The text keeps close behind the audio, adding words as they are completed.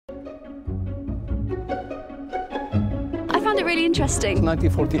really interesting.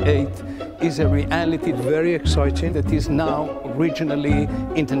 1948 is a reality very exciting that is now regionally,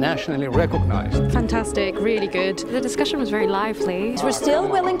 internationally recognized. Fantastic, really good. The discussion was very lively. We're still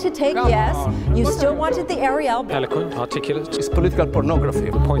willing to take yes. You still wanted the Ariel. Eloquent, articulate. It's political pornography.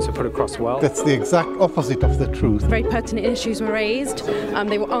 The points are put across well. That's the exact opposite of the truth. Very pertinent issues were raised.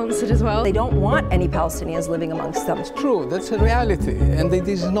 They were answered as well. They don't want any Palestinians living amongst them. It's true, that's a reality, and it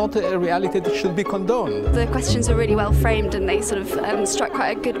is not a reality that should be condoned. The questions are really well framed and they sort of struck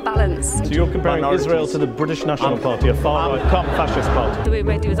quite a good balance. So you're comparing Israel to the British National Party, a far-right fascist party. The way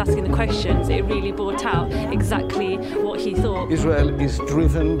Mehdi was asking the questions, it really brought out exactly what he thought. Israel is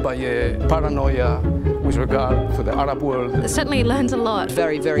driven by a paranoia with regard to the Arab world. Certainly learned a lot.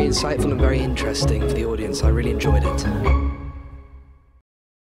 Very, very insightful and very interesting for the audience. I really enjoyed it.